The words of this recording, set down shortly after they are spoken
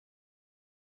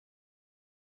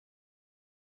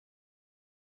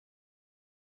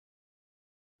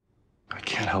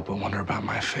help but wonder about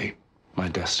my fate, my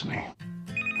destiny.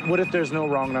 What if there's no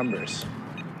wrong numbers?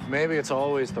 Maybe it's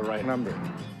always the right number.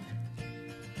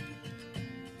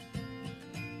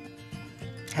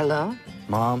 Hello?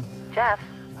 Mom? Jeff?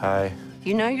 Hi.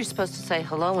 You know you're supposed to say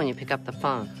hello when you pick up the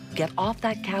phone. Get off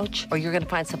that couch or you're gonna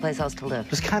find someplace else to live.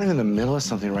 Just kind of in the middle of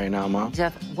something right now, Mom.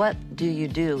 Jeff, what do you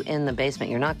do in the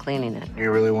basement? You're not cleaning it.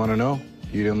 You really want to know?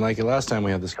 You didn't like it last time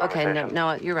we had this Okay, conversation.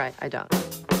 no, you're right, I don't.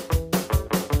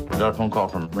 I got a phone call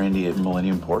from Randy at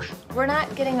Millennium Porsche. We're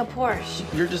not getting a Porsche.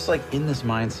 You're just like in this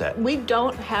mindset. We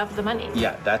don't have the money.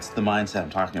 Yeah, that's the mindset I'm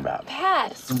talking about.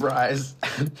 Pat. Surprise.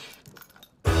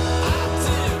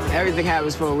 Everything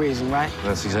happens for a reason, right?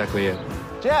 That's exactly it.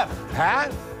 Jeff,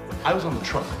 Pat, I was on the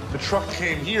truck. The truck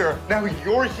came here. Now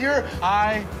you're here.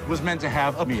 I was meant to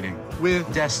have a meeting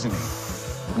with Destiny.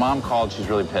 Mom called, she's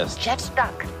really pissed. Jeff's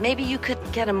stuck. Maybe you could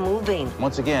get him moving.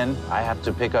 Once again, I have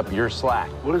to pick up your slack.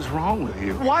 What is wrong with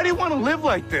you? Why do you want to live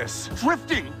like this?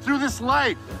 Drifting through this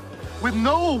life with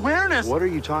no awareness. What are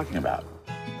you talking about?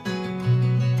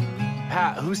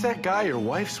 Pat, who's that guy your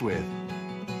wife's with?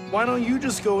 Why don't you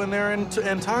just go in there and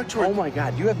talk to her? Oh my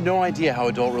God, you have no idea how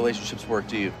adult relationships work,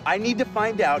 do you? I need to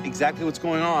find out exactly what's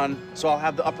going on so I'll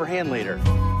have the upper hand later.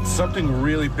 Something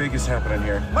really big is happening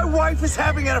here. My wife is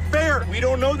having an affair. We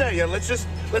don't know that yet.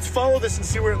 Let's follow this and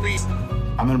see where it leads.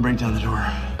 I'm gonna break down the door.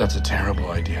 That's a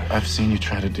terrible idea. I've seen you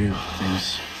try to do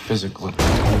things physically.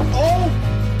 Oh!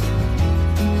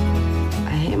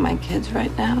 I hate my kids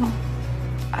right now.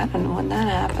 I don't know when that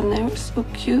happened. They were so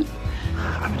cute.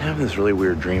 I've been having this really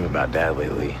weird dream about Dad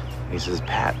lately. He says,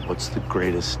 Pat, what's the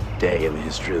greatest day in the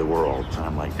history of the world? And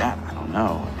I'm like, Dad, I don't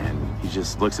know. And he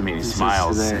just looks at me and he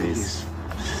smiles. And He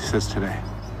says today.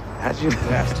 how'd you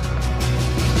ask?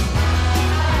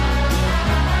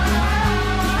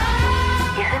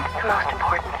 Isn't the most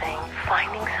important thing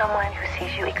finding someone who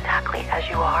sees you exactly as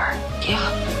you are? Yeah.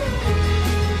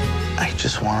 I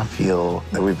just want to feel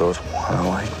that we both want to,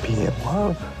 like, be in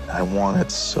love. I want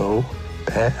it so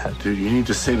bad. Dude, you need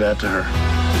to say that to her.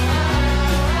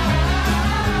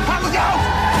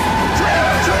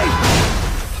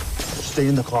 Stay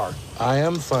in the car. I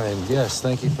am fine. Yes,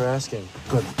 thank you for asking.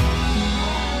 Good.